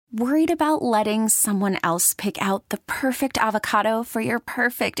Worried about letting someone else pick out the perfect avocado for your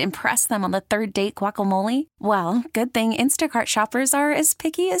perfect impress them on the third date guacamole? Well, good thing Instacart shoppers are as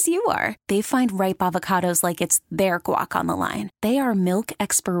picky as you are. They find ripe avocados like it's their guac on the line. They are milk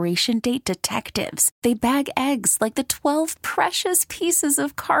expiration date detectives. They bag eggs like the 12 precious pieces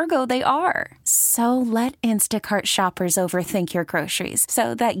of cargo they are. So let Instacart shoppers overthink your groceries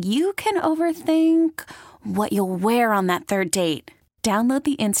so that you can overthink what you'll wear on that third date. Download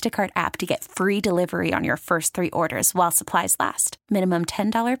the Instacart app to get free delivery on your first 3 orders while supplies last. Minimum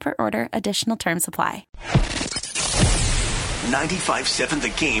 $10 per order. Additional terms apply. 95.7 The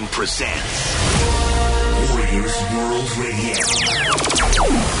Game presents Warriors World Radio.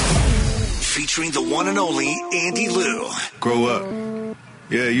 Featuring the one and only Andy Liu. Grow up.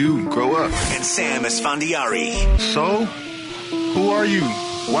 Yeah, you grow up. And Sam Esfandiari. So, who are you?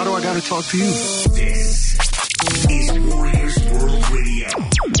 Why do I gotta talk to you? This is Warriors World Radio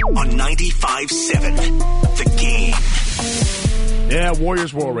on 95.7 The Game. Yeah,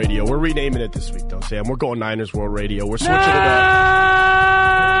 Warriors World Radio. We're renaming it this week, though, Sam. We're going Niners World Radio. We're switching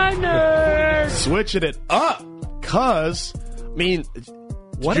Niners! it up. Switching it up. Because, I mean...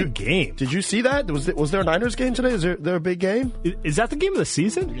 What a game. Did you see that? Was there a Niners game today? Is there a big game? Is that the game of the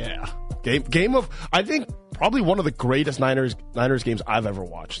season? Yeah. Game of, I think, probably one of the greatest Niners games I've ever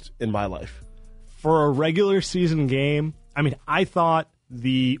watched in my life. For a regular season game, I mean, I thought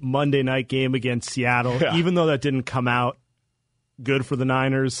the Monday night game against Seattle, even though that didn't come out good for the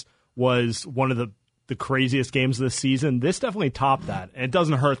Niners, was one of the craziest games of the season. This definitely topped that, and it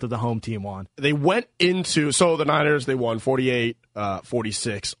doesn't hurt that the home team won. They went into, so the Niners, they won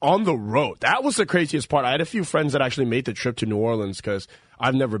 48-46 on the road. That was the craziest part. I had a few friends that actually made the trip to New Orleans because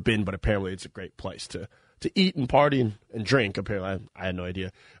I've never been, but apparently it's a great place to eat and party and drink. Apparently, I had no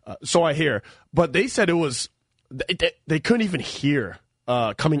idea. So I hear. But they said it was, they couldn't even hear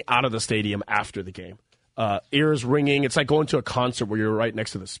coming out of the stadium after the game. Ears ringing. It's like going to a concert where you're right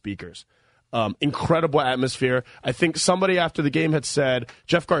next to the speakers. Incredible atmosphere. I think somebody after the game had said,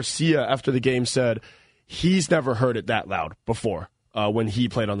 Jeff Garcia after the game said, he's never heard it that loud before when he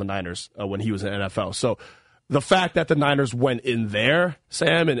played on the Niners, when he was in the NFL. So the fact that the Niners went in there,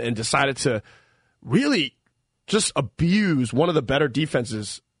 Sam, and decided to really just abuse one of the better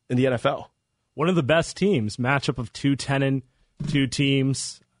defenses in the NFL. One of the best teams, matchup of 2-10-2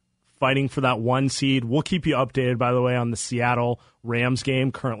 teams fighting for that 1 seed. We'll keep you updated, by the way, on the Seattle Rams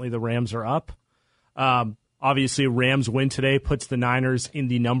game. Currently, the Rams are up. Obviously, Rams win today, puts the Niners in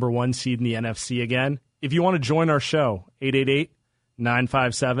the number 1 seed in the NFC again. If you want to join our show,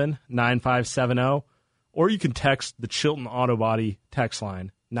 888-957-9570, or you can text the Chilton Auto Body text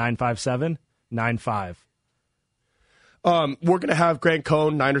line, 957-95. We're going to have Grant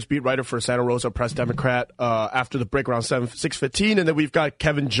Cohn, Niners beat writer for Santa Rosa Press Democrat, after the break around 6:15. And then we've got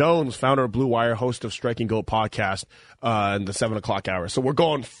Kevin Jones, founder of Blue Wire, host of Striking Gold podcast, in the 7 o'clock hour. So we're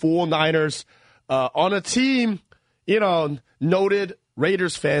going full Niners on a team, noted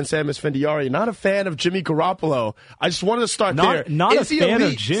Raiders fan, Sam Esfandiari, not a fan of Jimmy Garoppolo. I just wanted to start there. Not a fan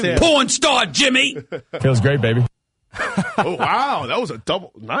of Jimmy. Sam? Porn star Jimmy. Feels great, baby. Oh, wow. That was a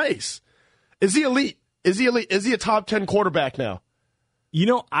double. Nice. Is he elite? Is he elite? Is he a top 10 quarterback now?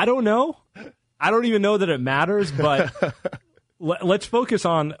 I don't know. I don't even know that it matters, but let's focus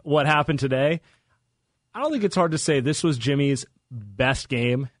on what happened today. I don't think it's hard to say this was Jimmy's best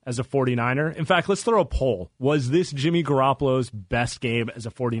game as a 49er. In fact, let's throw a poll. Was this Jimmy Garoppolo's best game as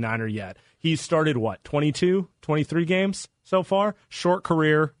a 49er yet? He's started, 22, 23 games so far? Short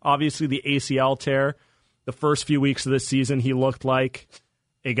career, obviously the ACL tear. The first few weeks of this season, he looked like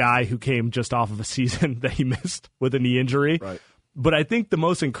a guy who came just off of a season that he missed with a knee injury. Right. But I think the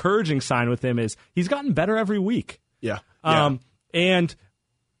most encouraging sign with him is he's gotten better every week. Yeah. And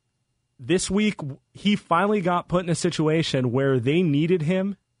this week, he finally got put in a situation where they needed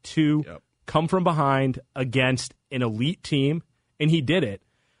him to come from behind against an elite team, and he did it.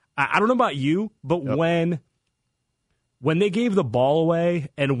 I don't know about you, but when they gave the ball away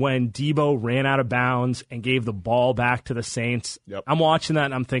and when Debo ran out of bounds and gave the ball back to the Saints, I'm watching that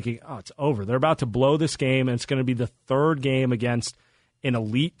and I'm thinking, oh, it's over. They're about to blow this game, and it's going to be the third game against an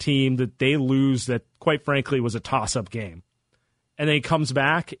elite team that they lose that, quite frankly, was a toss-up game. And then he comes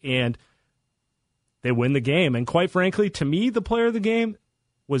back and they win the game. And quite frankly, to me, the player of the game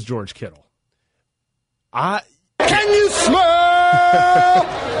was George Kittle. Can you smell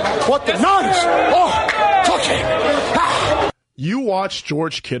what the Niners are cooking? You watch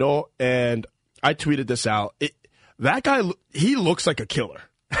George Kittle, and I tweeted this out. That guy, he looks like a killer.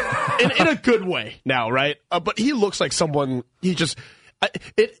 in a good way now, right? But he looks like someone,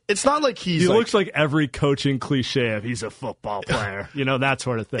 It's not like he looks like every coaching cliche of he's a football player, that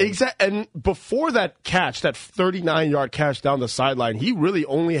sort of thing. Exactly. And before that catch, that 39-yard catch down the sideline, he really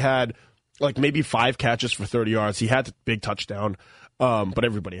only had like maybe 5 catches for 30 yards. He had a big touchdown, but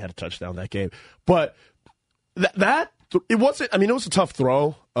everybody had a touchdown that game. But it wasn't. I mean, it was a tough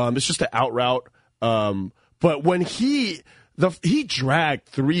throw. It's just an out route. But when he dragged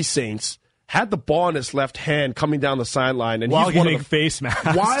 3 Saints. Had the ball in his left hand coming down the sideline. And while getting face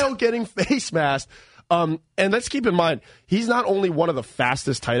masked. While getting face masked. And let's keep in mind, he's not only one of the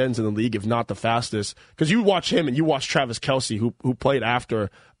fastest tight ends in the league, if not the fastest, because you watch him and you watch Travis Kelce, who played after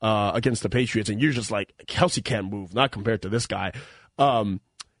against the Patriots, and you're just like, Kelce can't move, not compared to this guy.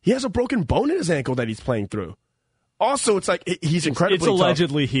 He has a broken bone in his ankle that he's playing through. Also, it's like he's incredibly It's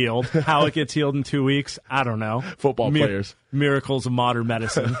allegedly healed. How it gets healed in 2 weeks, I don't know. Football players. Miracles of modern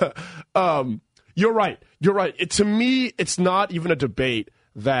medicine. You're right. To me, it's not even a debate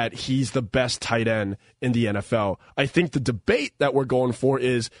that he's the best tight end in the NFL. I think the debate that we're going for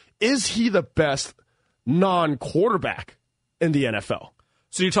is he the best non-quarterback in the NFL?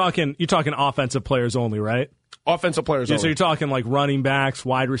 So you're talking offensive players only, right? Offensive players only. So you're talking like running backs,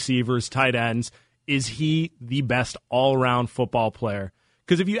 wide receivers, tight ends. Is he the best all-around football player?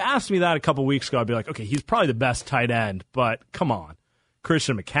 Because if you asked me that a couple weeks ago, I'd be like, okay, he's probably the best tight end, but come on.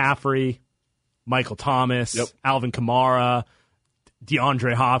 Christian McCaffrey, Michael Thomas, Alvin Kamara,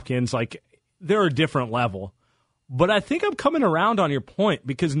 DeAndre Hopkins, like they're a different level. But I think I'm coming around on your point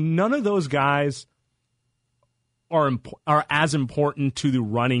because none of those guys are as important to the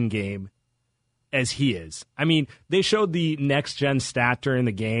running game as he is. I mean, they showed the next-gen stat during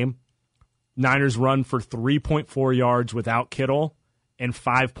the game. Niners run for 3.4 yards without Kittle and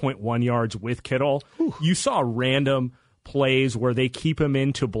 5.1 yards with Kittle. Whew. You saw random plays where they keep him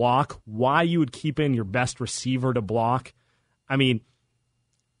in to block. Why you would keep in your best receiver to block? I mean,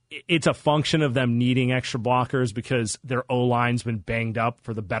 it's a function of them needing extra blockers because their O-line's been banged up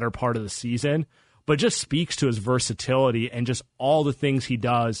for the better part of the season. But just speaks to his versatility and just all the things he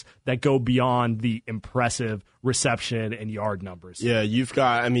does that go beyond the impressive reception and yard numbers. Yeah, you've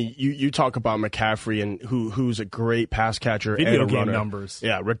got, I mean, you talk about McCaffrey and who's a great pass catcher and a game runner. Numbers.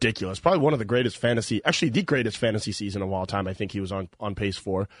 Yeah, ridiculous. Probably one of the greatest the greatest fantasy season of all time. I think he was on pace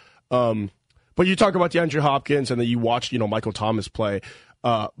for. But you talk about DeAndre Hopkins and then you watch, Michael Thomas play.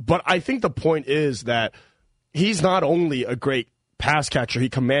 But I think the point is that he's not only a great pass catcher, he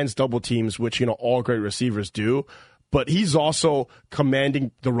commands double teams, which all great receivers do, but he's also commanding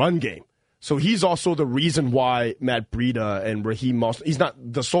the run game. So he's also the reason why Matt Breida and Raheem Mostert, he's not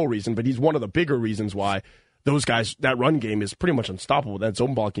the sole reason, but he's one of the bigger reasons why those guys, that run game is pretty much unstoppable. That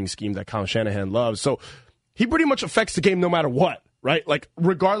zone blocking scheme that Kyle Shanahan loves. So he pretty much affects the game no matter what, right? Like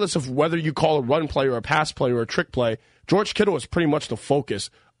regardless of whether you call a run play or a pass play or a trick play, George Kittle is pretty much the focus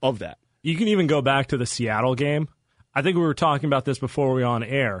of that. You can even go back to the Seattle game. I think we were talking about this before we were on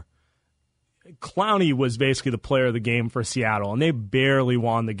air. Clowney was basically the player of the game for Seattle, and they barely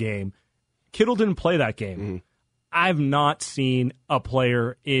won the game. Kittle didn't play that game. Mm-hmm. I've not seen a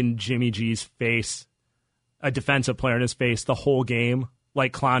player in Jimmy G's face, a defensive player in his face, the whole game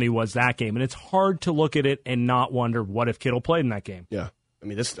like Clowney was that game. And it's hard to look at it and not wonder what if Kittle played in that game. Yeah. I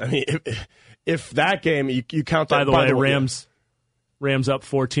mean, if that game, you count that. By the way, Rams up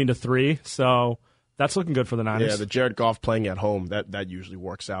 14-3, so that's looking good for the Niners. Yeah, the Jared Goff playing at home, that usually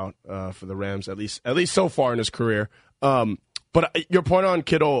works out for the Rams, at least so far in his career. But your point on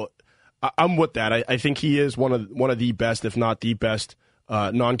Kittle, I'm with that. I think he is one of the best, if not the best,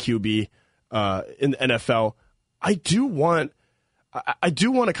 non-QB in the NFL. I do want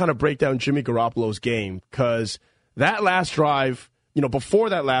to kind of break down Jimmy Garoppolo's game because that last drive, before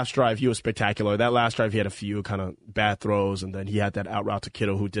that last drive, he was spectacular. That last drive, he had a few kind of bad throws, and then he had that out route to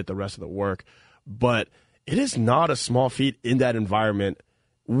Kittle who did the rest of the work. But it is not a small feat in that environment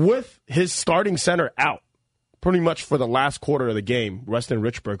with his starting center out pretty much for the last quarter of the game. Weston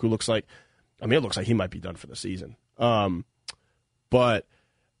Richburg, who looks like he might be done for the season. But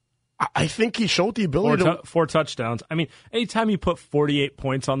I think he showed the ability to 4 touchdowns. I mean, anytime you put 48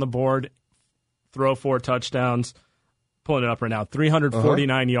 points on the board, throw 4 touchdowns, pulling it up right now,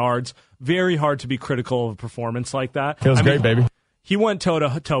 349 yards. Very hard to be critical of a performance like that. Feels great, baby. He went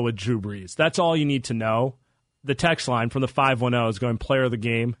toe-to-toe with Drew Brees. That's all you need to know. The text line from the 510 is going player of the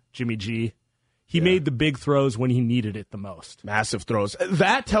game, Jimmy G. He made the big throws when he needed it the most. Massive throws.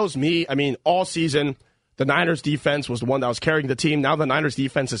 That tells me, all season, the Niners defense was the one that was carrying the team. Now the Niners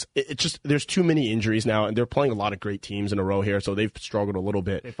defense is, there's too many injuries now, and they're playing a lot of great teams in a row here, so they've struggled a little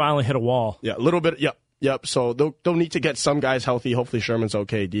bit. They finally hit a wall. Yeah, a little bit, yep. So they'll need to get some guys healthy. Hopefully Sherman's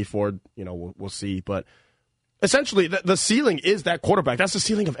okay. D Ford, we'll see. But Essentially, the ceiling is that quarterback. That's the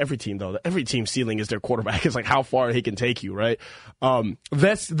ceiling of every team, though. Every team's ceiling is their quarterback. It's like how far he can take you, right?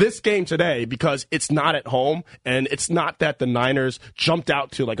 This game today, because it's not at home, and it's not that the Niners jumped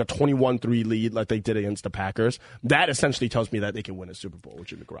out to like a 21-3 lead like they did against the Packers. That essentially tells me that they can win a Super Bowl with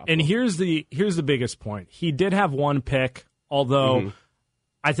Jimmy Garoppolo. And here's the biggest point. He did have one pick, although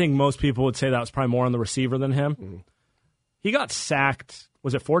I think most people would say that was probably more on the receiver than him. He got sacked,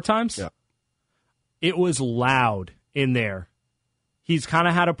 was it 4 times? Yeah. It was loud in there. He's kind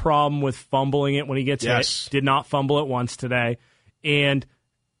of had a problem with fumbling it when he gets hit. Did not fumble it once today. And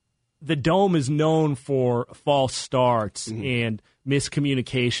the Dome is known for false starts and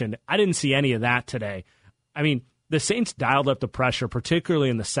miscommunication. I didn't see any of that today. I mean, the Saints dialed up the pressure, particularly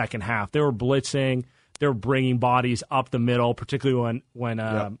in the second half. They were blitzing. They were bringing bodies up the middle, particularly when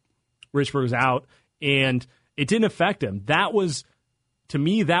Richburg was out. And it didn't affect him. To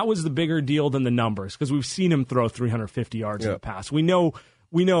me, that was the bigger deal than the numbers, because we've seen him throw 350 yards in the past. We know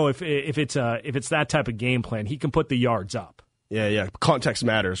if it's that type of game plan, he can put the yards up. Yeah. Context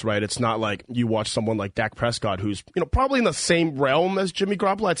matters, right? It's not like you watch someone like Dak Prescott, who's probably in the same realm as Jimmy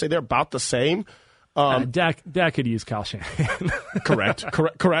Garoppolo. I'd say they're about the same. Dak could use Kyle Shanahan. Correct.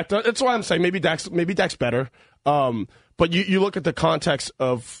 That's why I'm saying maybe Dak's better. But you look at the context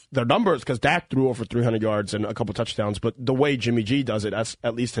of their numbers, because Dak threw over 300 yards and a couple touchdowns, but the way Jimmy G does it,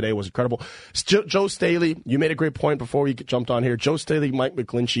 at least today, was incredible. Joe Staley, you made a great point before we jumped on here. Joe Staley, Mike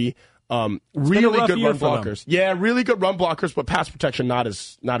McGlinchey, really good run blockers. Yeah, really good run blockers, but pass protection not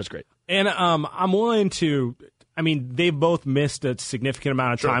as great. And I'm willing to. I mean, they've both missed a significant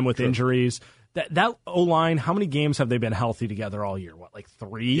amount of time with injuries. That O-line, how many games have they been healthy together all year? What, like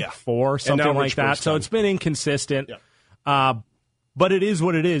 3, 4, something like that? So it's been inconsistent. Yeah. But it is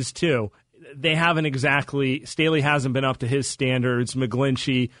what it is, too. They haven't exactly – Staley hasn't been up to his standards.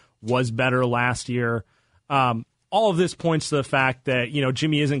 McGlinchey was better last year. All of this points to the fact that,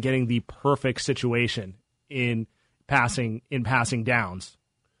 Jimmy isn't getting the perfect situation in passing downs.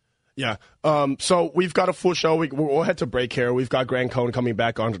 Yeah. So we've got a full show. We'll head to break here. We've got Grant Cohn coming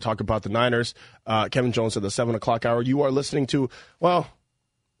back on to talk about the Niners. Kevin Jones at the 7 o'clock hour. You are listening to,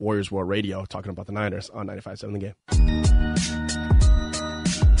 Warriors World Radio, talking about the Niners on 95.7 The Game.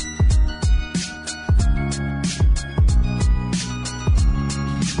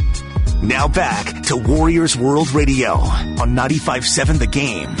 Now back to Warriors World Radio on 95.7 The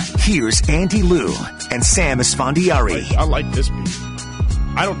Game. Here's Andy Liu and Sam Esfandiari. I like this beat.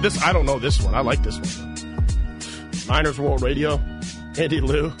 I don't know this one. I like this one. Niners World Radio, Andy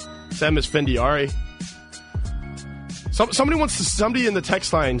Liu, Sam Esfandiari. Somebody in the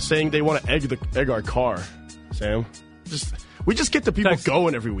text line saying they want to egg our car. Sam, we just get the people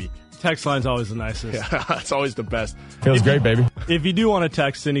going every week. Text line's always the nicest. Yeah, it's always the best. Feels great, baby. If you do want to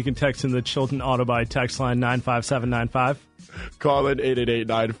text in, you can text in the Chilton Auto Buy text line 95795. Call in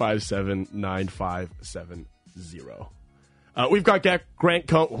 888-957-9570. We've got Grant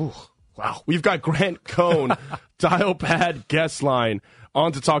Cohn. Ooh, wow. We've got Grant Cohn, dial pad guest line,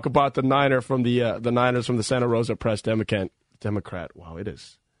 on to talk about the Niners from the Santa Rosa Press Democrat. Wow, it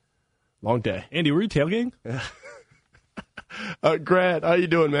is long day. Andy, were you tailgating? Grant, how you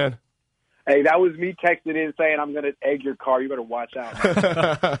doing, man? Hey, that was me texting in saying I'm going to egg your car. You better watch out.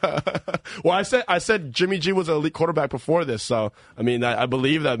 Well, I said Jimmy G was an elite quarterback before this, so I mean I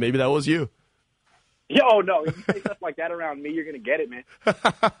believe that maybe that was you. Yo, no, if you say stuff like that around me, you're going to get it, man.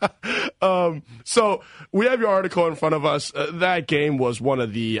 So we have your article in front of us. That game was one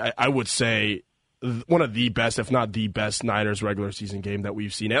of the, I would say, one of the best, if not the best, Niners regular season game that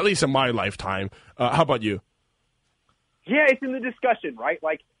we've seen, at least in my lifetime. How about you? Yeah, it's in the discussion, right?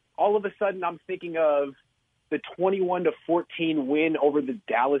 Like, all of a sudden I'm thinking of the 21-14 win over the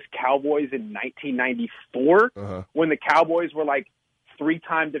Dallas Cowboys in 1994 when the Cowboys were like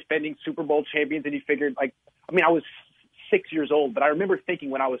 3-time defending Super Bowl champions, and you figured, I was 6 years old, but I remember thinking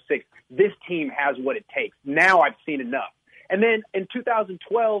when I was 6, this team has what it takes. Now I've seen enough. And then in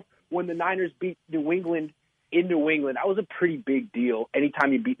 2012, when the Niners beat New England in New England, that was a pretty big deal.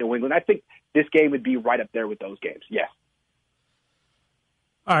 Anytime you beat New England, I think this game would be right up there with those games. Yes.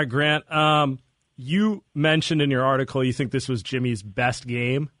 All right, Grant. You mentioned in your article you think this was Jimmy's best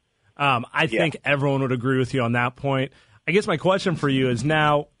game. I think everyone would agree with you on that point. I guess my question for you is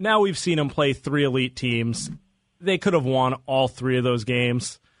now we've seen him play 3 elite teams. They could have won all 3 of those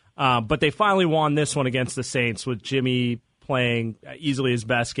games, but they finally won this one against the Saints with Jimmy playing easily his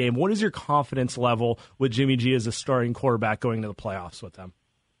best game. What is your confidence level with Jimmy G as a starting quarterback going to the playoffs with them?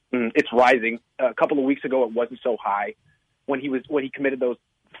 It's rising. A couple of weeks ago, it wasn't so high. When he committed those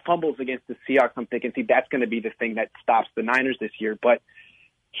fumbles against the Seahawks, I'm thinking, that's going to be the thing that stops the Niners this year. But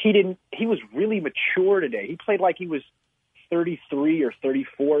he was really mature today. He played like he was 33 or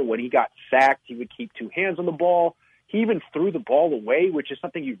 34 when he got sacked. He would keep two hands on the ball. He even threw the ball away, which is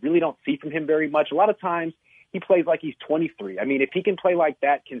something you really don't see from him very much. A lot of times he plays like he's 23. I mean, if he can play like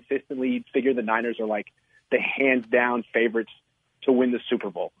that consistently, you'd figure the Niners are like the hands-down favorites to win the Super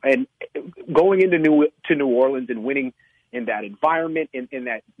Bowl. And going into New Orleans and winning in that environment, in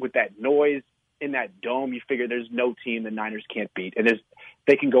that with that noise, in that dome, you figure there's no team the Niners can't beat. And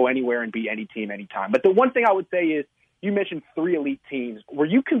they can go anywhere and beat any team anytime. But the one thing I would say is, you mentioned three elite teams.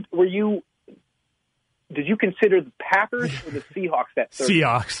 Did you consider the Packers or the Seahawks that third?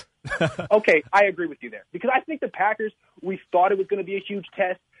 Seahawks. Okay, I agree with you there. Because I think the Packers, we thought it was going to be a huge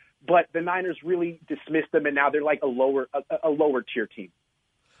test, but the Niners really dismissed them, and now they're like a lower tier team.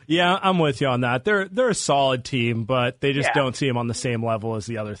 Yeah, I'm with you on that. They're a solid team, but they just don't see them on the same level as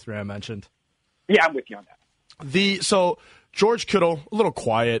the other three I mentioned. Yeah, I'm with you on that. So George Kittle, a little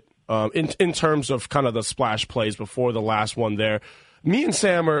quiet in terms of kind of the splash plays before the last one there. Me and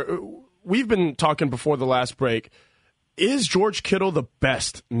Sam we've been talking before the last break. Is George Kittle the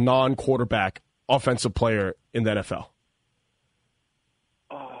best non-quarterback offensive player in the NFL?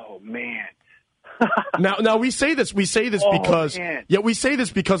 Oh man. now we say this because we say this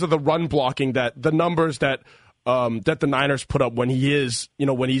because of the run blocking, that the numbers that the Niners put up when he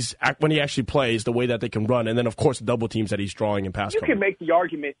actually plays, the way that they can run, and then of course the double teams that he's drawing in pass coverage. You can make the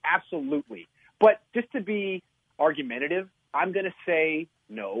argument, absolutely, but just to be argumentative, I'm going to say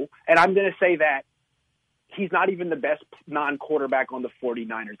no, and I'm going to say that he's not even the best non-quarterback on the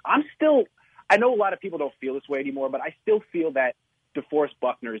 49ers. I know a lot of people don't feel this way anymore, but I still feel that DeForest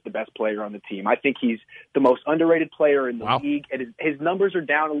Buckner is the best player on the team. I think he's the most underrated player in the league, and his numbers are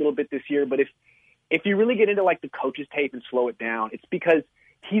down a little bit this year, but if you really get into like the coach's tape and slow it down, it's because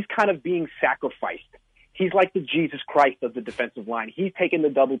he's kind of being sacrificed. He's like the Jesus Christ of the defensive line. He's taking the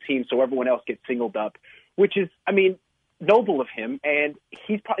double team so everyone else gets singled up, which is, I mean, noble of him, and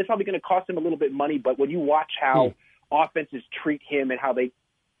it's probably going to cost him a little bit of money, but when you watch how offenses treat him and how they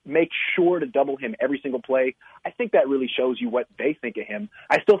make sure to double him every single play, I think that really shows you what they think of him.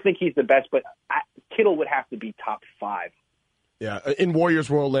 I still think he's the best, but Kittle would have to be top 5. Yeah, in Warriors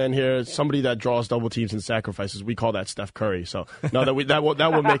World land here, somebody that draws double teams and sacrifices, we call that Steph Curry. So no, that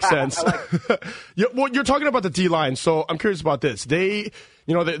would make sense. You're talking about the D-line, so I'm curious about this. They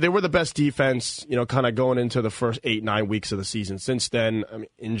were the best defense, kind of going into the first 8-9 weeks of the season. Since then, I mean,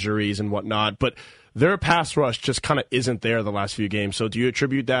 injuries and whatnot, but their pass rush just kind of isn't there the last few games. So do you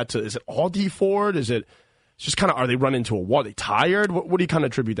attribute that to, is it all D Ford? Is it just kind of, are they running into a wall? Are they tired? What do you kind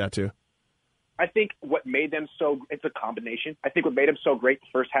of attribute that to? I think what made them it's a combination. I think what made them so great the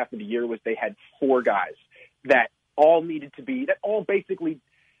first half of the year was they had 4 guys that all basically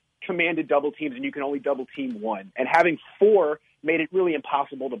commanded double teams, and you can only double team one. And having 4 made it really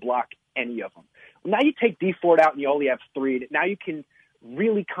impossible to block any of them. Now you take D Ford out and you only have 3. Now you can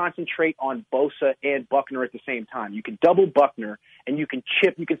really concentrate on Bosa and Buckner at the same time. You can double Buckner, and you can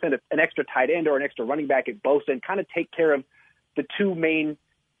send an extra tight end or an extra running back at Bosa and kind of take care of the 2 main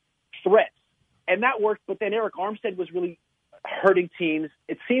threats. And that worked, but then Eric Armstead was really hurting teams.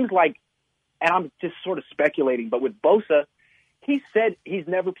 It seems like, and I'm just sort of speculating, but with Bosa, he said he's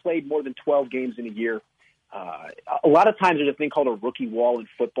never played more than 12 games in a year. A lot of times there's a thing called a rookie wall in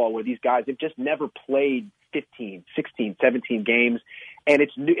football where these guys have just never played 15, 16, 17 games, and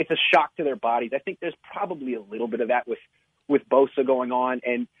it's a shock to their bodies. I think there's probably a little bit of that with Bosa going on.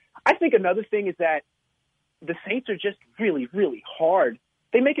 And I think another thing is that the Saints are just really, really hard.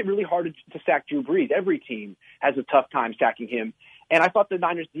 They make it really hard to sack Drew Brees. Every team has a tough time sacking him. And I thought the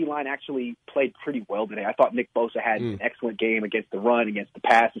Niners D-line actually played pretty well today. I thought Nick Bosa had an excellent game against the run, against the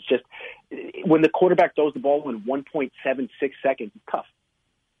pass. It's just when the quarterback throws the ball in 1.76 seconds, it's tough.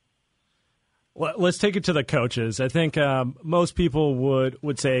 Well, let's take it to the coaches. I think most people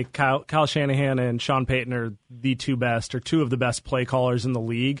would say Kyle Shanahan and Sean Payton are the 2 best, or 2 of the best play callers in the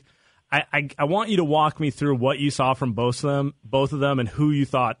league. I want you to walk me through what you saw from both of them, and who you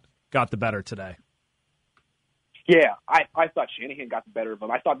thought got the better today. Yeah, I thought Shanahan got the better of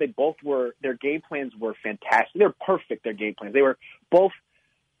them. I thought their game plans were fantastic. They're perfect, their game plans. They were both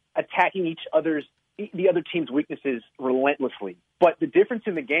attacking the other team's weaknesses relentlessly. But the difference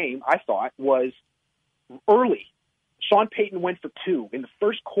in the game, I thought, was early. Sean Payton went for 2. In the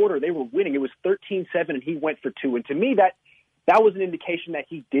first quarter, they were winning. It was 13-7, and he went for 2. And to me, that was an indication that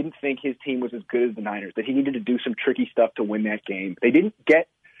he didn't think his team was as good as the Niners, that he needed to do some tricky stuff to win that game. They didn't get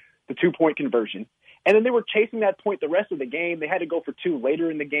the 2-point conversion. And then they were chasing that point the rest of the game. They had to go for 2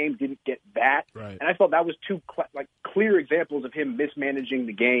 later in the game, didn't get that. Right. And I thought that was 2 clear examples of him mismanaging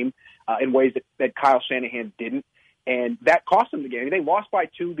the game in ways that Kyle Shanahan didn't. And that cost them the game. They lost by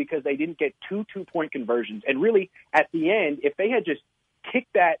 2 because they didn't get 2 2-point conversions. And really, at the end, if they had just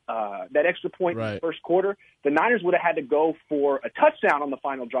kicked that extra point in the first quarter, the Niners would have had to go for a touchdown on the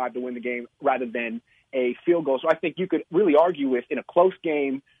final drive to win the game rather than a field goal. So I think you could really argue if in a close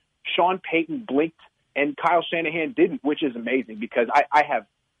game, Sean Payton blinked and Kyle Shanahan didn't, which is amazing because I have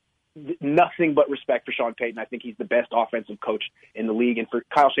nothing but respect for Sean Payton. I think he's the best offensive coach in the league. And for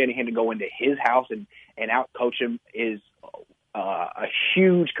Kyle Shanahan to go into his house and out-coach him is a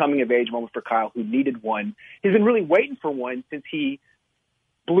huge coming-of-age moment for Kyle, who needed one. He's been really waiting for one since he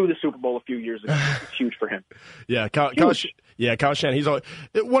blew the Super Bowl a few years ago. It's huge for him. Yeah, Kyle Shanahan. He's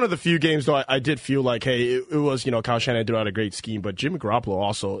one of the few games though. I did feel like, hey, it was Kyle Shanahan threw out a great scheme, but Jimmy Garoppolo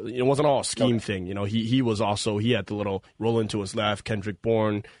also it wasn't all a scheme thing. He was also he had the little roll into his left. Kendrick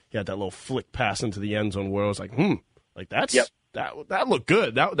Bourne, he had that little flick pass into the end zone where I was like, that's that looked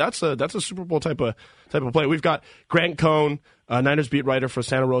good. That's a Super Bowl type of play. We've got Grant Cohn, Niners beat writer for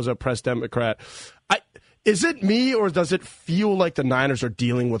Santa Rosa Press Democrat. Is it me, or does it feel like the Niners are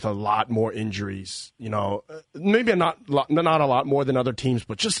dealing with a lot more injuries? Maybe not a lot more than other teams,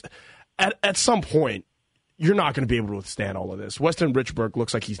 but just at some point, you're not going to be able to withstand all of this. Weston Richburg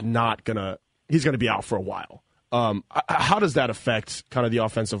looks like he's going to be out for a while. How does that affect kind of the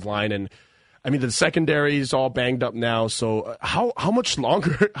offensive line? And I mean, the secondary is all banged up now. So how much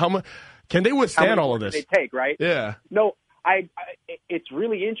longer? Can they withstand all of this? They take, right? Yeah. No, it's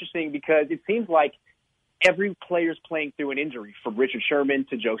really interesting because it seems like every player's playing through an injury, from Richard Sherman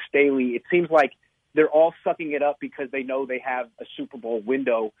to Joe Staley. It seems like they're all sucking it up because they know they have a Super Bowl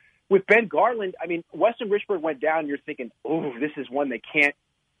window. With Ben Garland, I mean, Weston Richburg went down. You're thinking, oh, this is one they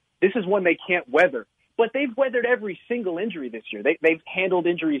can't weather. But they've weathered every single injury this year. They've handled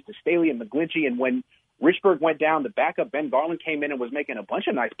injuries to Staley and McGlinchey, and when Richburg went down, the backup Ben Garland came in and was making a bunch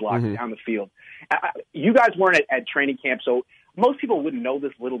of nice blocks down the field. You guys weren't at training camp, so most people wouldn't know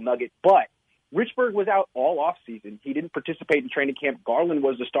this little nugget, but Richburg was out all offseason. He didn't participate in training camp. Garland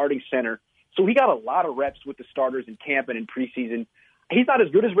was the starting center. So he got a lot of reps with the starters in camp and in preseason. He's not as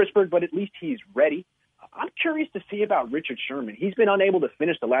good as Richburg, but at least he's ready. I'm curious to see about Richard Sherman. He's been unable to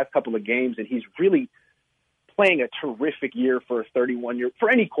finish the last couple of games, and he's really playing a terrific year for a 31-year for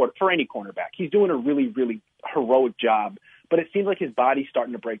any cornerback. He's doing a really, really heroic job, but it seems like his body's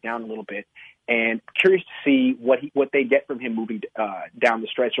starting to break down a little bit. And curious to see what they get from him moving down the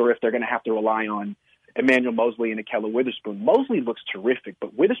stretch, or if they're going to have to rely on Emmanuel Mosley and Akella Witherspoon. Mosley looks terrific,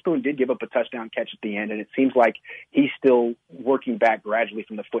 but Witherspoon did give up a touchdown catch at the end, and it seems like he's still working back gradually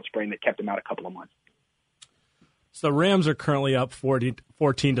from the foot sprain that kept him out a couple of months. So the Rams are currently up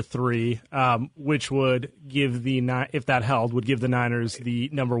 14-3, which would give if that held, would give the Niners the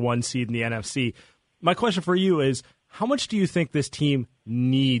number 1 seed in the NFC. My question for you is, how much do you think this team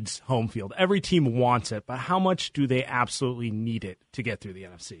needs home field? Every team wants it, but how much do they absolutely need it to get through the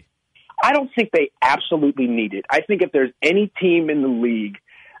NFC? I don't think they absolutely need it. I think if there's any team in the league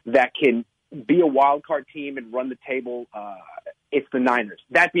that can be a wild card team and run the table, it's the Niners.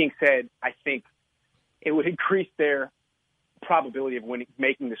 That being said, I think it would increase their probability of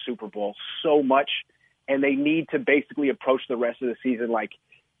making the Super Bowl so much, and they need to basically approach the rest of the season like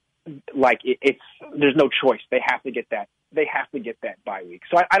there's no choice. They have to get that. They have to get that bye week.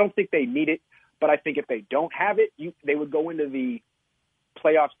 So I don't think they need it, but I think if they don't have it, they would go into the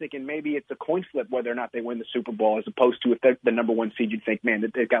playoffs thinking maybe it's a coin flip whether or not they win the Super Bowl, as opposed to if they're the number 1 seed, you'd think, man,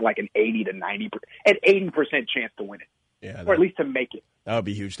 they've got like an 80% chance to win it. Yeah, or at least to make it. That would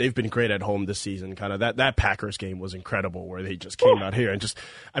be huge. They've been great at home this season. Kind of that Packers game was incredible, where they just came out here and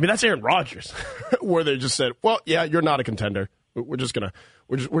that's Aaron Rodgers, where they just said, "Well, yeah, you're not a contender. We're just gonna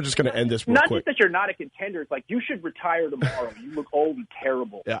end this real not quick." Just that you're not a contender. It's like, you should retire tomorrow. You look old and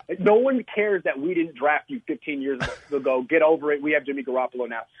terrible. Yeah. No one cares that we didn't draft you 15 years ago. Get over it. We have Jimmy Garoppolo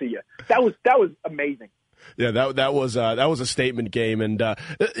now. See ya. That was amazing. Yeah, that was a statement game, and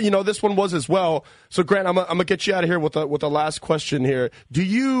this one was as well. So, Grant, I'm gonna get you out of here with the last question here. Do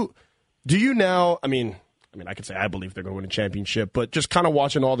you now? I mean, I could say I believe they're going to win a championship, but just kind of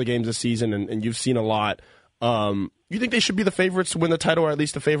watching all the games this season, and you've seen a lot. You think they should be the favorites to win the title, or at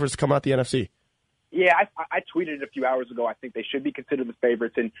least the favorites to come out the NFC? Yeah, I tweeted it a few hours ago. I think they should be considered the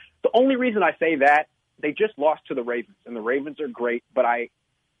favorites, and the only reason I say that, they just lost to the Ravens, and the Ravens are great, but I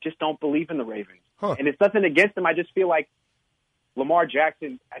just don't believe in the Ravens. Huh. And it's nothing against them. I just feel like Lamar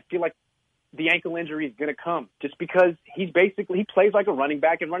Jackson, I feel like the ankle injury is going to come just because he plays like a running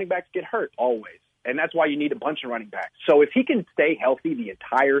back, and running backs get hurt always. And that's why you need a bunch of running backs. So if he can stay healthy the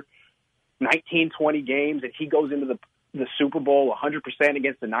entire 19, 20 games, and he goes into the Super Bowl 100%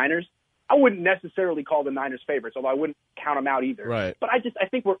 against the Niners, I wouldn't necessarily call the Niners favorites, although I wouldn't count them out either. Right. But I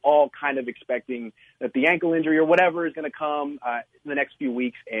think we're all kind of expecting that the ankle injury or whatever is going to come in the next few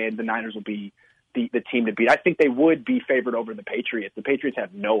weeks, and the Niners will be the team to beat. I think they would be favored over the Patriots. The Patriots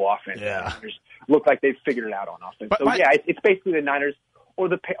have no offense. Yeah. The Niners look like they've figured it out on offense. It's basically the Niners or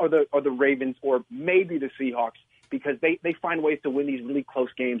the Ravens or maybe the Seahawks, because they find ways to win these really close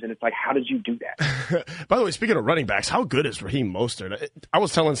games, and it's like, how did you do that? By the way, speaking of running backs, how good is Raheem Mostert? I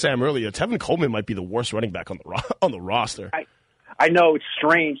was telling Sam earlier, Tevin Coleman might be the worst running back on the roster. I know, it's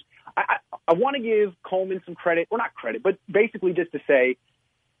strange. I want to give Coleman some credit, or not credit, but basically just to say,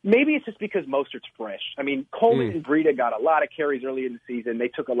 maybe it's just because Mostert's fresh. I mean, Coleman and Breida got a lot of carries early in the season. They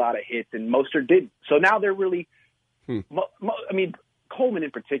took a lot of hits, and Mostert didn't. So now they're really I mean, Coleman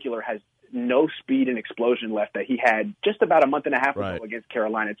in particular has no speed and explosion left that he had just about a month and a half ago against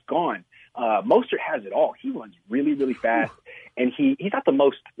Carolina. It's gone. Mostert has it all. He runs really, really fast, and he's not the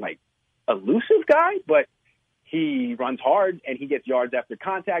most elusive guy, but he runs hard and he gets yards after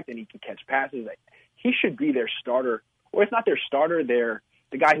contact and he can catch passes. He should be their starter, or if not their starter, they're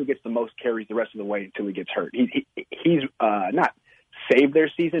the guy who gets the most carries the rest of the way until he gets hurt. He's not saved their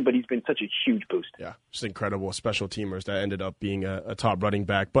season, but he's been such a huge boost. Yeah, just incredible special teamers that ended up being a top running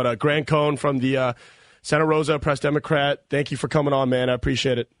back. But Grant Cohn from the Santa Rosa Press Democrat, thank you for coming on, man. I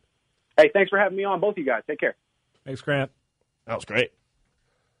appreciate it. Hey, thanks for having me on, both of you guys. Take care. Thanks, Grant. That was great.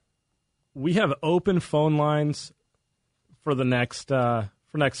 We have open phone lines for the next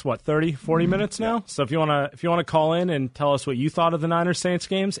 30, 40 minutes now. So if you want to call in and tell us what you thought of the Niners Saints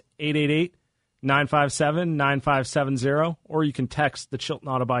games, 888-957-9570, or you can text the Chilton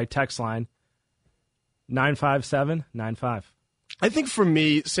Autobuy text line 95795. I think for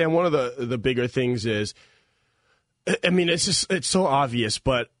me, Sam, one of the bigger things is, I mean, it's so obvious,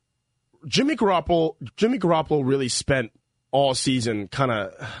 but Jimmy Garoppolo really spent all season kind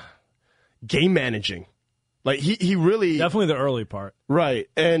of game managing. Like he really definitely the early part, right?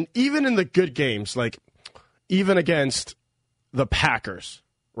 And even in the good games, like even against the Packers,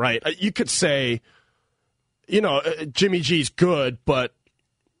 right? You could say, Jimmy G's good, but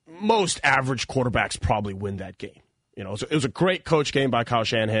most average quarterbacks probably win that game. It was a great coach game by Kyle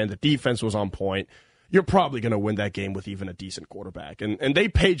Shanahan. The defense was on point. You're probably going to win that game with even a decent quarterback. And they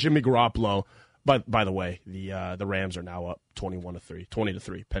paid Jimmy Garoppolo. By the way, the Rams are now up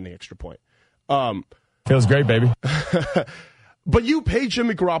 20-3, pending extra point. Feels great, baby. But you paid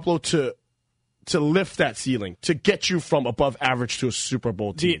Jimmy Garoppolo to lift that ceiling, to get you from above average to a Super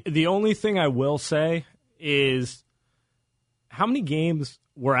Bowl team. The only thing I will say is how many games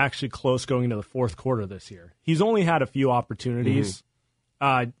were actually close going into the fourth quarter this year? He's only had a few opportunities.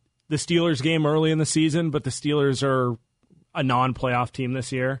 The Steelers game early in the season, but the Steelers are a non-playoff team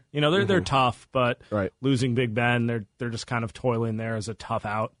this year. They're tough, but losing Big Ben, they're just kind of toiling there as a tough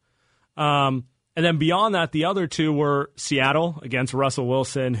out. And then beyond that, the other two were Seattle against Russell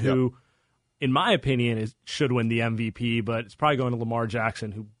Wilson, who, in my opinion, should win the MVP, but it's probably going to Lamar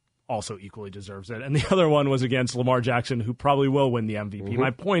Jackson, who also equally deserves it. And the other one was against Lamar Jackson, who probably will win the MVP.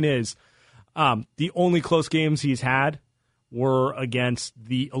 My point is, the only close games he's had were against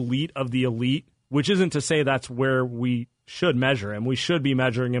the elite of the elite, which isn't to say that's where we should measure him. We should be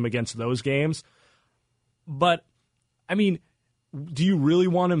measuring him against those games. But, I mean, do you really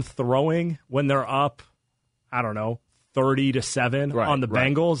want him throwing when they're up, 30-7 on the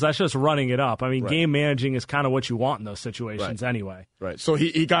Bengals? That's just running it up. I mean, game managing is kind of what you want in those situations anyway. Right. So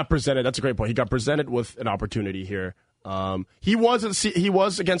he got presented. That's a great point. He got presented with an opportunity here. He was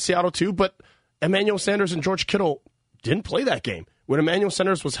against Seattle too, but Emmanuel Sanders and George Kittle didn't play that game. When Emmanuel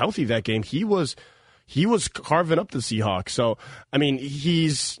Sanders was healthy that game, he was carving up the Seahawks. So, I mean,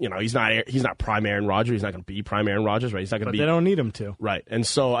 he's not prime Aaron Rodgers. He's not going to be prime Aaron Rodgers, right? He's not going to be. But they don't need him to. Right. And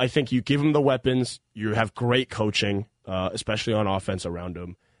so I think you give him the weapons. You have great coaching, especially on offense around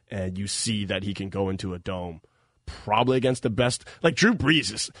him, and you see that he can go into a dome probably against the best. Like Drew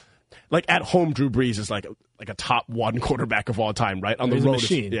Brees is, like at home, Drew Brees is like a top one quarterback of all time, right? On the road,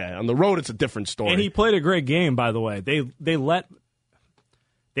 on the road, it's a different story. And he played a great game, by the way. They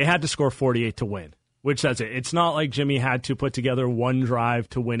had to score 48 to win. Which says it. It's not like Jimmy had to put together one drive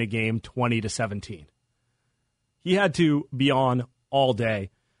to win a game 20-17. He had to be on all day.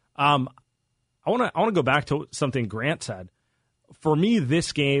 I want to go back to something Grant said. For me,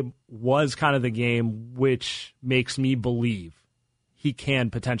 this game was kind of the game which makes me believe he can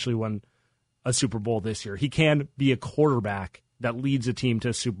potentially win a Super Bowl this year. He can be a quarterback that leads a team to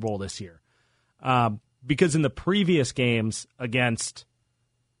a Super Bowl this year. Because in the previous games against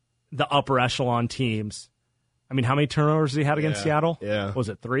the upper echelon teams, I mean, how many turnovers he had against Seattle? Yeah. Was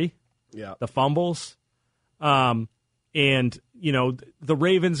it 3? Yeah. The fumbles. And, the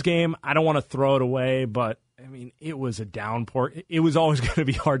Ravens game, I don't want to throw it away, but, it was a downpour. It was always going to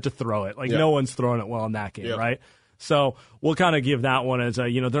be hard to throw it. No one's throwing it well in that game, right? So we'll kind of give that one as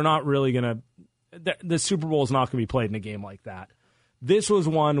they're not really going to – the Super Bowl is not going to be played in a game like that. This was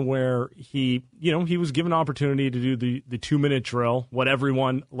one where he was given an opportunity to do the 2-minute drill, what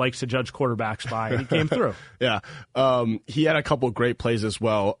everyone likes to judge quarterbacks by, and he came through. Yeah. He had a couple of great plays as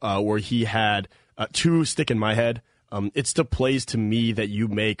well where he had two stick in my head. It's the plays to me that you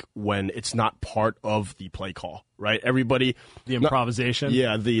make when it's not part of the play call, right? Everybody, the improvisation,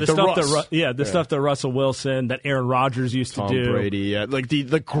 the stuff that Russell Wilson, that Aaron Rodgers used to do, Tom Brady,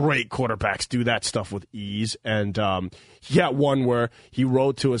 the great quarterbacks do that stuff with ease. And he had one where he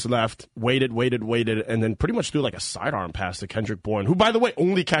rode to his left, waited, and then pretty much threw like a sidearm pass to Kendrick Bourne, who, by the way,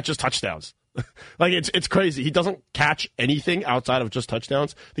 only catches touchdowns. It's crazy. He doesn't catch anything outside of just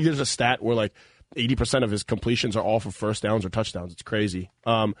touchdowns. I think there's a stat where 80% of his completions are all for first downs or touchdowns. It's crazy.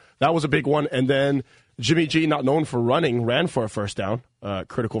 That was a big one. And then Jimmy G, not known for running, ran for a first down,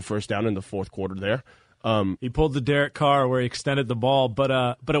 critical first down in the fourth quarter there. He pulled the Derek Carr where he extended the ball,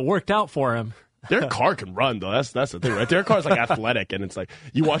 but it worked out for him. Derek Carr can run, though. That's the thing, right? Derek Carr's athletic, and it's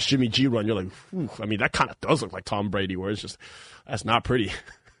you watch Jimmy G run, you're whew. That kind of does look like Tom Brady, where it's just, that's not pretty.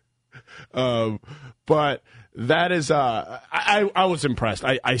 But that is, I was impressed.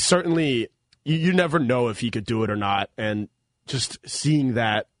 I certainly... You never know if he could do it or not, and just seeing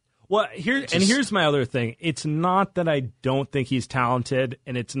that. Well, here's my other thing. It's not that I don't think he's talented,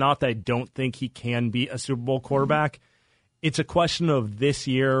 and it's not that I don't think he can be a Super Bowl quarterback. It's a question of this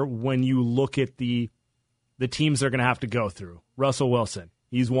year when you look at the teams they're going to have to go through. Russell Wilson,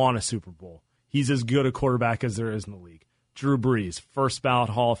 he's won a Super Bowl. He's as good a quarterback as there is in the league. Drew Brees, first ballot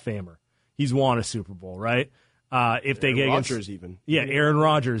Hall of Famer. He's won a Super Bowl, right? If they get Rodgers even. Yeah, Aaron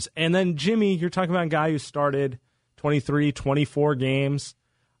Rodgers. And then Jimmy, you're talking about a guy who started 23, 24 games.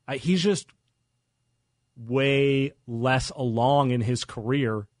 He's just way less along in his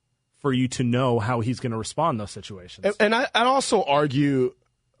career for you to know how he's going to respond in those situations. And I'd also argue,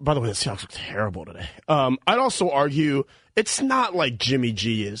 by the way, the Seahawks look terrible today. I'd also argue it's not like Jimmy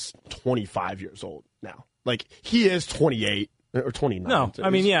G is 25 years old now. He is 28 or 29. No,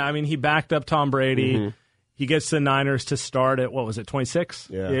 he backed up Tom Brady. Mm-hmm. He gets the Niners to start at, 26?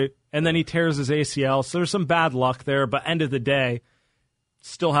 Yeah. And then he tears his ACL. So there's some bad luck there. But end of the day,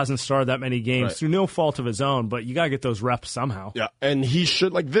 still hasn't started that many games through no fault of his own. But you got to get those reps somehow. Yeah, and he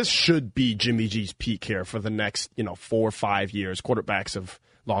should, this should be Jimmy G's peak here for the next, 4 or 5 years. Quarterbacks have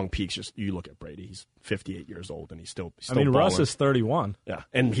long peaks. Just you look at Brady. He's 58 years old, and he's still balling. Russ is 31. Yeah,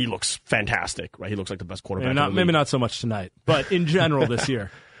 and he looks fantastic, right? He looks like the best quarterback in the league. Maybe not so much tonight, but in general this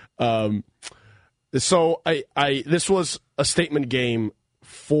year. So this was a statement game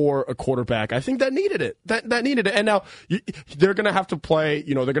for a quarterback. I think that needed it. That needed it. And now they're going to have to play,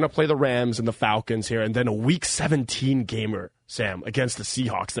 they're going to play the Rams and the Falcons here, and then a Week 17 gamer, Sam, against the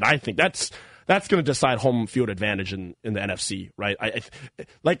Seahawks. That I think that's going to decide home field advantage in the NFC, right?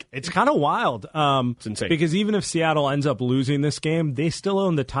 It's kind of wild. It's insane. Because even if Seattle ends up losing this game, they still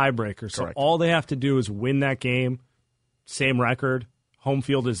own the tiebreaker. So all they have to do is win that game, same record, home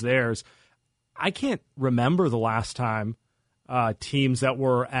field is theirs. I can't remember the last time teams that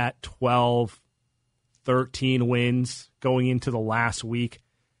were at 12, 13 wins going into the last week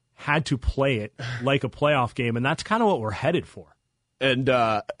had to play it like a playoff game, and that's kind of what we're headed for. And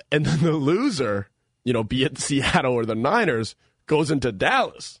then the loser, be it Seattle or the Niners, goes into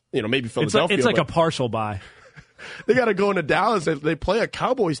Dallas. Maybe Philadelphia. It's like a partial bye. They got to go into Dallas. They play a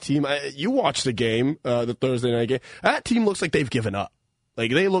Cowboys team. You watch the game, the Thursday night game. That team looks like they've given up.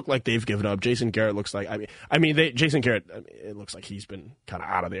 They look like they've given up. Jason Garrett looks like Jason Garrett. It looks like he's been kind of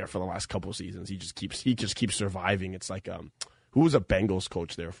out of there for the last couple of seasons. He just keeps surviving. It's like who was a Bengals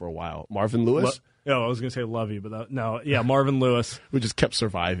coach there for a while? Marvin Lewis. I was gonna say Lovey, but Marvin Lewis, who just kept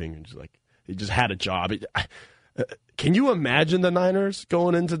surviving and he just had a job. Can you imagine the Niners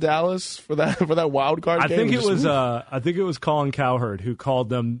going into Dallas for that wild card game? I think it was Colin Cowherd who called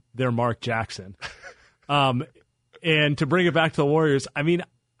them their Mark Jackson. And to bring it back to the Warriors,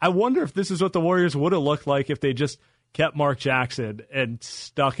 I wonder if this is what the Warriors would have looked like if they just kept Mark Jackson and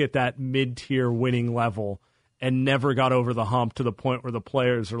stuck at that mid-tier winning level and never got over the hump to the point where the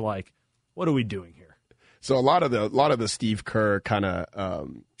players are like, what are we doing here? So a lot of the Steve Kerr kind of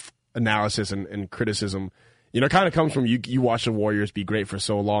analysis and criticism, kind of comes from you watch the Warriors be great for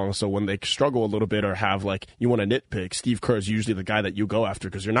so long. So when they struggle a little bit or have you want to nitpick, Steve Kerr is usually the guy that you go after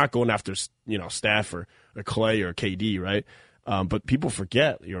because you're not going after Steph or Clay or KD, right? But people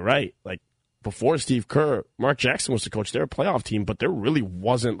forget, you're right. Before Steve Kerr, Mark Jackson was the coach. They're a playoff team, but there really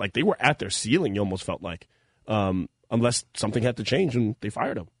wasn't they were at their ceiling. You almost felt like unless something had to change and they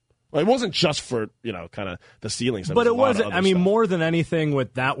fired him. Well, it wasn't just for, kind of the ceiling. But it wasn't, more than anything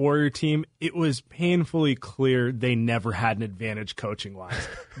with that Warrior team, it was painfully clear they never had an advantage coaching-wise.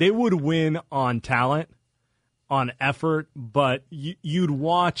 They would win on talent, on effort, but you'd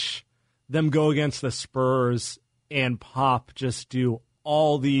watch them go against the Spurs and Pop just do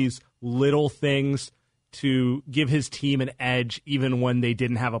all these little things to give his team an edge even when they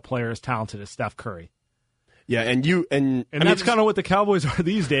didn't have a player as talented as Steph Curry. Yeah, and that's kind of what the Cowboys are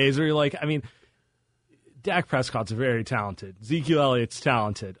these days, where you're like, Dak Prescott's very talented. Ezekiel Elliott's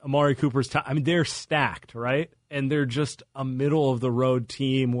talented. Amari Cooper's they're stacked, right? And they're just a middle-of-the-road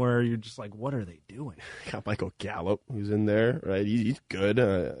team where you're just like, what are they doing? Got Michael Gallup, who's in there, right? He's good.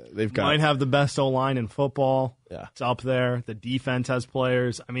 Might have the best O-line in football. Yeah. It's up there. The defense has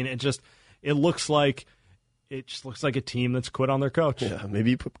players. It looks like a team that's quit on their coach. Yeah,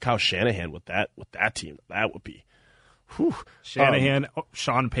 maybe you put Kyle Shanahan with that team. That would be. Whew. Shanahan,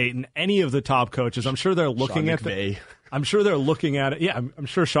 Sean Payton, any of the top coaches. I'm sure they're looking at it. I'm sure they're looking at it. Yeah, I'm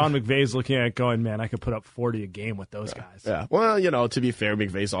sure Sean McVay's looking at it going, man, I could put up 40 a game with those guys. Yeah. Well, to be fair,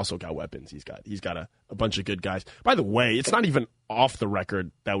 McVay's also got weapons. He's got a bunch of good guys. By the way, it's not even off the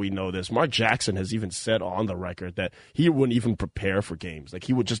record that we know this. Mark Jackson has even said on the record that he wouldn't even prepare for games. Like,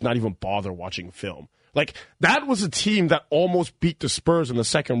 he would just not even bother watching film. Like, that was a team that almost beat the Spurs in the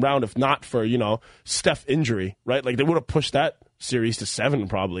second round, if not for, Steph injury, right? Like, they would have pushed that series to 7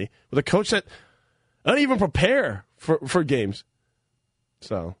 probably, with a coach that doesn't even prepare for games.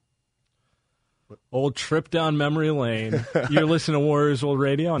 So. Old trip down memory lane. You're listening to Warriors World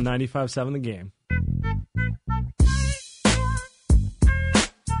Radio on 95.7 The Game.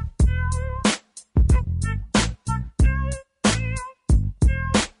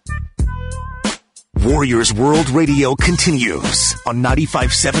 Warriors World Radio continues on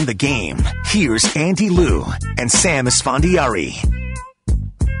 95.7 The Game. Here's Andy Liu and Sam Esfandiari.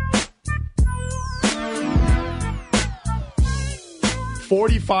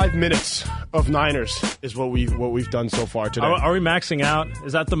 45 minutes of Niners is what we've done so far today. Are we maxing out?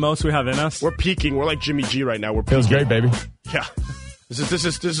 Is that the most we have in us? We're peaking. We're like Jimmy G right now. We're peaking. Feels great, baby. Yeah. This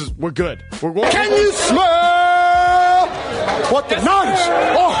is we're good. We're going. Can you smell what the Niners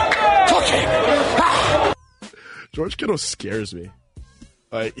are cooking? Ah. George Kittle scares me.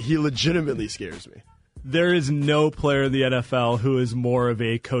 He legitimately scares me. There is no player in the NFL who is more of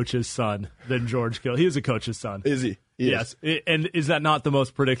a coach's son than George Kittle. He is a coach's son. Is he? Yes. And is that not the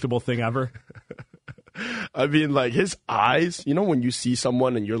most predictable thing ever? His eyes, when you see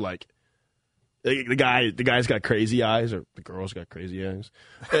someone and you're like, the guy's got crazy eyes, or the girl's got crazy eyes.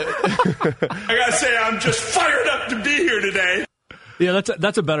 I gotta say, I'm just fired up to be here today. Yeah,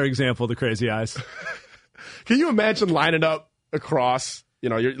 that's a better example of the crazy eyes. Can you imagine lining up across,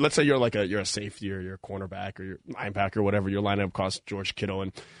 let's say you're a safety or you're a cornerback or you're linebacker or whatever, you're lining up across George Kittle,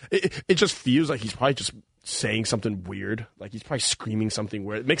 and it just feels like he's probably just saying something weird. Like, he's probably screaming something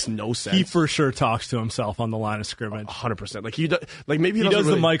weird. It makes no sense. He for sure talks to himself on the line of scrimmage. 100%. Maybe he does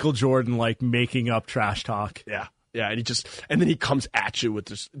the Michael Jordan, making up trash talk. Yeah. Yeah. And then he comes at you with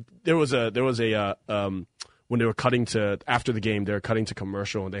this. There was a when they were cutting to, after the game, they were cutting to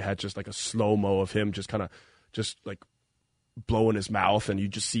commercial, and they had just a slow-mo of him just kind of blowing his mouth, and you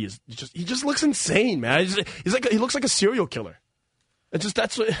just see he just looks insane, man. He looks like a serial killer.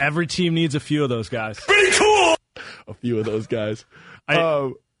 That's what every team needs. A few of those guys. Pretty cool. A few of those guys.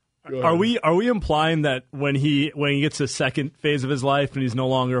 Are we implying that when he gets to the second phase of his life and he's no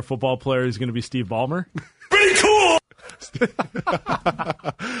longer a football player, he's going to be Steve Ballmer? Pretty cool.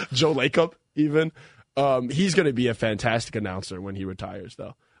 Joe Lacob, even. He's going to be a fantastic announcer when he retires,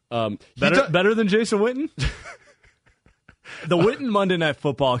 though. Better than Jason Witten? The Witten Monday Night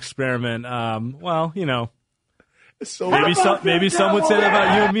Football experiment, so maybe some would say that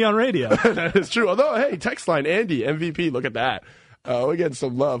about you and me on radio. That is true. Although, hey, text line, Andy, MVP, look at that. We're getting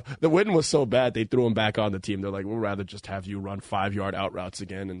some love. The Witten was so bad, they threw him back on the team. They're like, we'd rather just have you run 5-yard out routes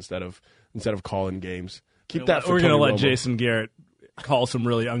again instead of calling games. Keep that for We're going to let Romo. Jason Garrett call some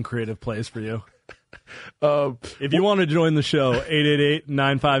really uncreative plays for you. If you want to join the show,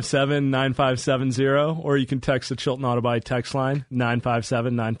 888-957-9570, or you can text the Chilton Auto Buy text line,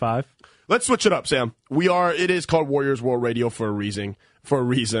 95795. Let's switch it up, Sam. It is called Warriors World Radio for a reason.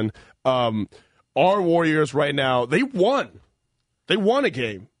 Our Warriors right now, they won. They won a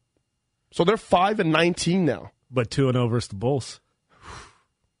game. So they're 5-19 now. But 2-0 versus the Bulls.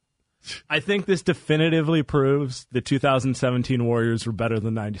 I think this definitively proves the 2017 Warriors were better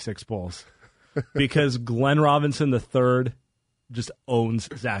than 96 Bulls. Because Glenn Robinson III just owns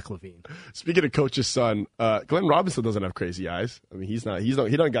Zach LaVine. Speaking of coach's son, Glenn Robinson doesn't have crazy eyes. I mean, he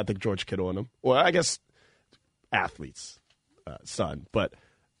doesn't got the George Kittle in him. Well, I guess athlete's son. But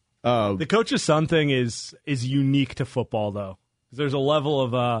the coach's son thing is unique to football, though. There's a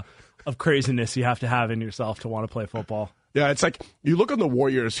level of craziness you have to have in yourself to want to play football. Yeah, it's like you look on the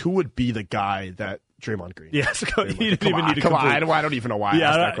Warriors. Who would be the guy that Draymond Green? Yes, you didn't come even on, need to come on. complete. I don't even know why I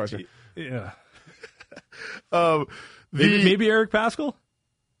asked that question. Yeah. Maybe Eric Paschal?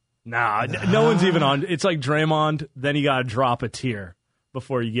 Nah, no one's even on. It's like Draymond, then you got to drop a tier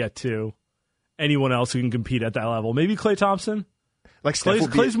before you get to anyone else who can compete at that level. Maybe Klay Thompson? Like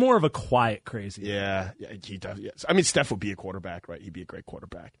Klay's more of a quiet crazy. Yeah, he does. Yes. I mean, Steph would be a quarterback, right? He'd be a great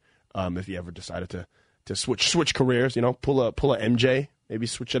quarterback if he ever decided to switch careers. You know, pull a MJ, maybe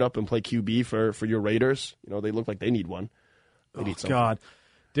switch it up and play QB for your Raiders. You know, they look like they need one. They need something. God.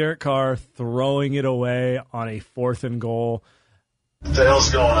 Derek Carr throwing it away on a 4th and goal. What the hell's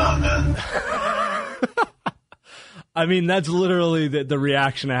going on, man? I mean, that's literally the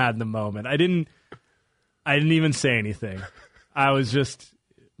reaction I had in the moment. I didn't even say anything. I was just,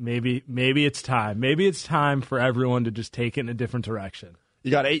 maybe it's time. Maybe it's time for everyone to just take it in a different direction.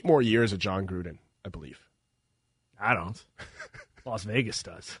 You got 8 more years of John Gruden, I believe. I don't. Las Vegas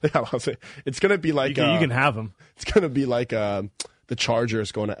does. Yeah, it's going to be like... You can have them. It's going to be like the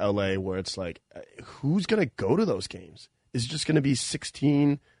Chargers going to L.A. where it's like, who's going to go to those games? Is it just going to be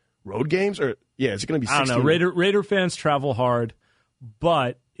 16 road games? Or is it going to be 16? I don't know. Raider fans travel hard,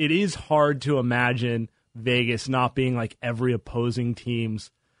 but it is hard to imagine Vegas not being like every opposing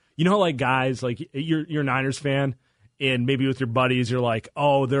team's. You know, like guys, like you're a Niners fan, and maybe with your buddies, you're like,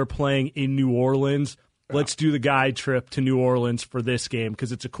 oh, they're playing in New Orleans. Let's do the guide trip to New Orleans for this game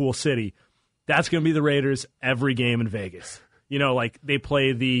because it's a cool city. That's going to be the Raiders every game in Vegas. You know, like they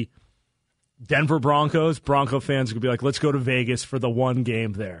play the Denver Broncos. Bronco fans could be like, let's go to Vegas for the one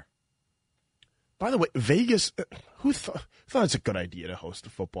game there. By the way, Vegas, who thought it's a good idea to host a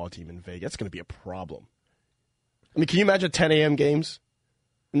football team in Vegas? That's going to be a problem. I mean, can you imagine 10 a.m. games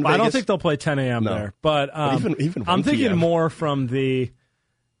in Vegas? I don't think they'll play 10 a.m. there. But even I'm thinking PM. more from you're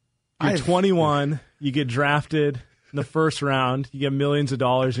 21, you get drafted in the first round, you get millions of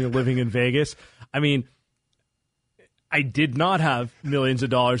dollars, and you're living in Vegas. I mean, I did not have millions of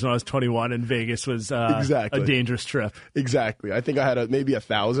dollars when I was 21, and Vegas was a dangerous trip. Exactly. I think I had maybe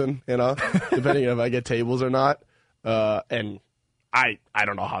 1,000, depending if I get tables or not. And I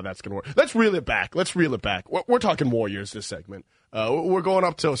don't know how that's going to work. Let's reel it back. We're talking Warriors this segment. We're going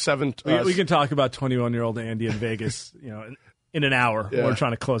up till 7. We can talk about 21-year-old Andy in Vegas, in an hour. Yeah. We're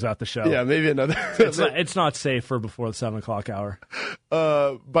trying to close out the show. Yeah, maybe another. It's not safe for before the 7 o'clock hour.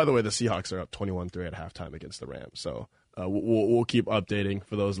 By the way, the Seahawks are up 21-3 at halftime against the Rams. So we'll keep updating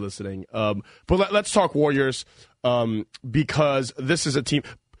for those listening. But let's talk Warriors because this is a team.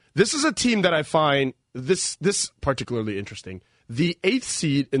 This is a team that I find this particularly interesting. The 8th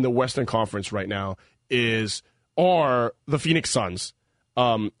seed in the Western Conference right now are the Phoenix Suns.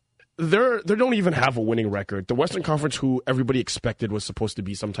 They don't even have a winning record. The Western Conference, who everybody expected was supposed to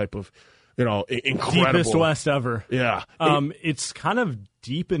be some type of, incredible deepest West ever. Yeah, it's kind of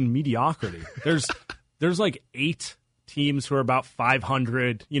deep in mediocrity. There's like 8 teams who are about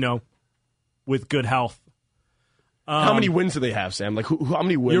 500, with good health. How many wins do they have, Sam? Like, how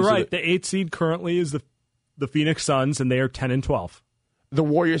many wins? You're right. The 8th seed currently is the Phoenix Suns, and they are 10-12. The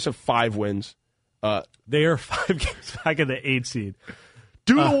Warriors have 5 wins. They are 5 games back in the 8th seed.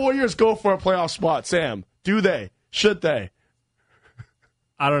 Do the Warriors go for a playoff spot, Sam? Do they? Should they?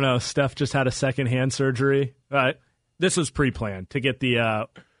 I don't know. Steph just had a second hand surgery. This was pre-planned to get to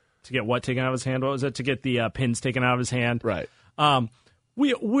get what taken out of his hand? What was it? To get the pins taken out of his hand. Right.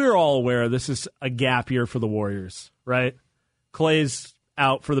 We're all aware this is a gap year for the Warriors, right? Klay's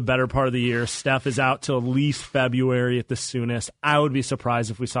out for the better part of the year. Steph is out till at least February at the soonest. I would be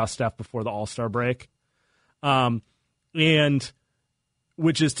surprised if we saw Steph before the All-Star break. And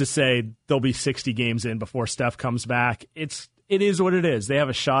which is to say they'll be 60 games in before Steph comes back. It is what it is. They have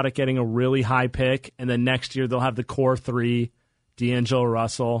a shot at getting a really high pick, and then next year they'll have the core 3, D'Angelo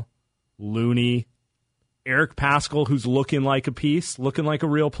Russell, Looney, Eric Paschal, who's looking like a piece, looking like a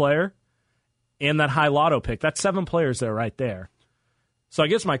real player, and that high lotto pick. That's 7 players there right there. So I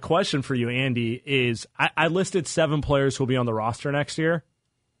guess my question for you, Andy, is I listed 7 players who will be on the roster next year.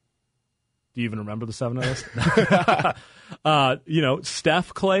 Do you even remember the 7 of those?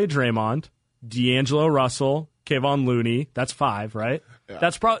 Steph, Klay, Draymond, D'Angelo Russell, Kevon Looney. That's 5, right? Yeah.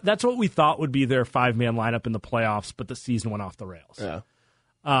 That's what we thought would be their 5-man lineup in the playoffs, but the season went off the rails. Yeah.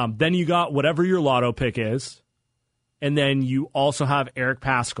 Then you got whatever your lotto pick is, and then you also have Eric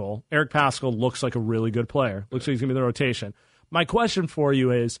Paschal. Eric Paschal looks like a really good player. Looks like he's going to be in the rotation. My question for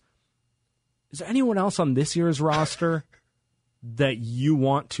you is there anyone else on this year's roster that you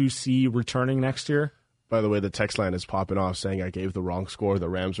want to see returning next year? By the way, the text line is popping off saying I gave the wrong score. The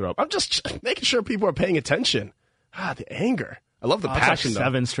Rams are up. I'm just making sure people are paying attention. The anger. I love the passion. Like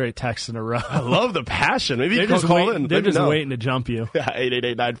 7 straight texts in a row. I love the passion. Maybe you can call in. They're just waiting to jump you. Yeah,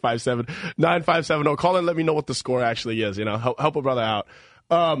 888-957-9570. Call in. Let me know what the score actually is. Help a brother out.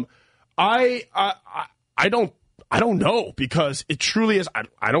 I don't know, because it truly is.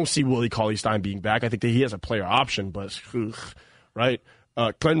 I don't see Willie Cauley-Stein being back. I think that he has a player option, but right.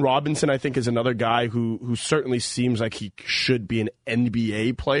 Glenn Robinson, I think, is another guy who certainly seems like he should be an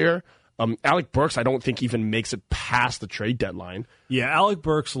NBA player. Alec Burks, I don't think even makes it past the trade deadline. Yeah, Alec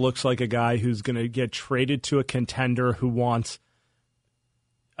Burks looks like a guy who's going to get traded to a contender who wants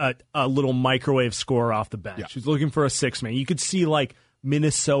a little microwave scorer off the bench. Yeah. Who's looking for a 6-man. You could see like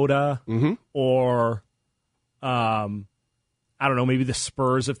Minnesota or I don't know, maybe the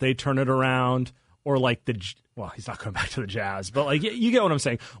Spurs if they turn it around, or like he's not going back to the Jazz, but like you get what I'm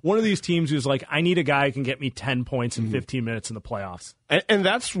saying. One of these teams who's like, I need a guy who can get me 10 points in 15 minutes in the playoffs. And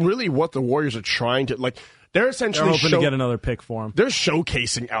that's really what the Warriors are trying to, like, they're essentially hoping to get another pick for him. They're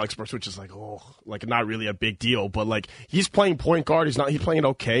showcasing Alex Burks, which is like, not really a big deal, but like he's playing point guard. He's playing it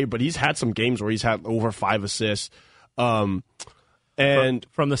okay, but he's had some games where he's had over 5 assists. And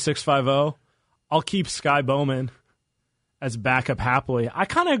from the 650, I'll keep Sky Bowman as backup happily. I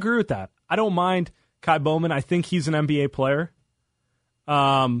kind of agree with that. I don't mind Kai Bowman. I think he's an NBA player.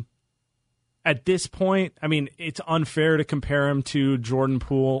 At this point, I mean, it's unfair to compare him to Jordan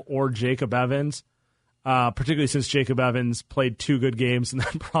Poole or Jacob Evans, particularly since Jacob Evans played 2 good games and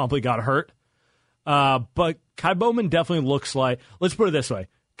then probably got hurt. But Kai Bowman definitely looks like, let's put it this way,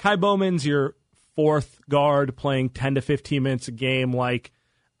 Kai Bowman's your 4th guard playing 10 to 15 minutes a game, like,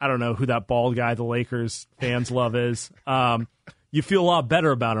 I don't know who that bald guy the Lakers fans love is. You feel a lot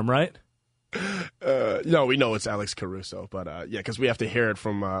better about him, right? No, we know it's Alex Caruso, but because we have to hear it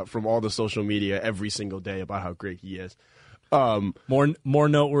from all the social media every single day about how great he is. More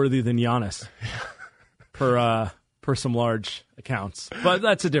noteworthy than Giannis per some large accounts, but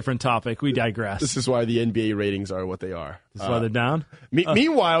that's a different topic. We digress. This is why the NBA ratings are what they are. This is why they're down.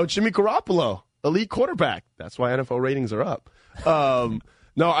 Meanwhile, Jimmy Garoppolo, elite quarterback. That's why NFL ratings are up.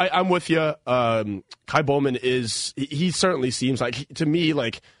 No, I'm with you. Kai Bowman he certainly seems like, to me,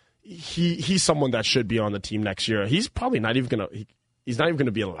 like, he's someone that should be on the team next year. He's probably not even he's not even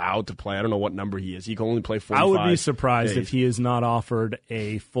gonna be allowed to play. I don't know what number he is. He can only play 45. I would be surprised if he is not offered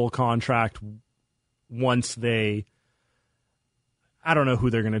a full contract once I don't know who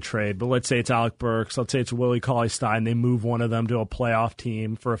they're going to trade, but let's say it's Alec Burks. Let's say it's Willie Cauley-Stein. They move one of them to a playoff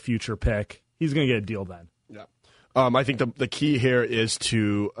team for a future pick. He's going to get a deal then. Yeah. I think the key here is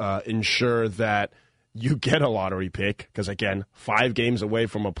to ensure that you get a lottery pick, because, again, 5 games away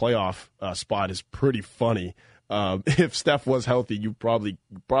from a playoff spot is pretty funny. If Steph was healthy, you probably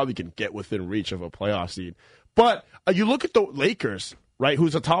can get within reach of a playoff seed. But you look at the Lakers, right,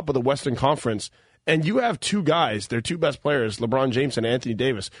 who's the top of the Western Conference, and you have 2 guys, their 2 best players, LeBron James and Anthony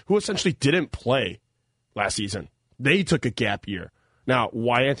Davis, who essentially didn't play last season. They took a gap year. Now,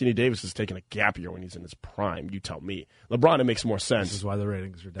 why Anthony Davis is taking a gap year when he's in his prime, you tell me. LeBron, it makes more sense. This is why the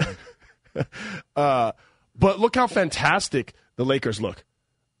ratings are down. But look how fantastic the Lakers look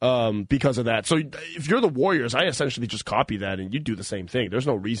because of that. So if you're the Warriors, I essentially just copy that and you do the same thing. There's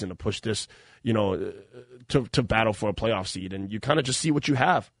no reason to push this, to battle for a playoff seed. And you kind of just see what you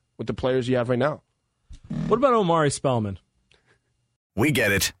have with the players you have right now. What about Omari Spellman? We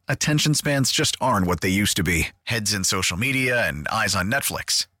get it. Attention spans just aren't what they used to be. Heads in social media and eyes on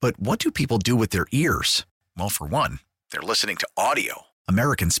Netflix. But what do people do with their ears? Well, for one, they're listening to audio.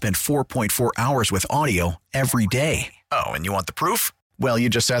 Americans spend 4.4 hours with audio every day. Oh, and you want the proof? Well, you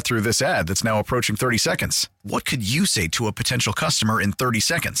just sat through this ad that's now approaching 30 seconds. What could you say to a potential customer in 30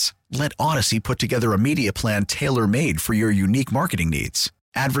 seconds? Let Odyssey put together a media plan tailor-made for your unique marketing needs.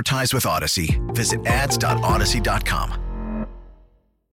 Advertise with Odyssey. Visit ads.odyssey.com.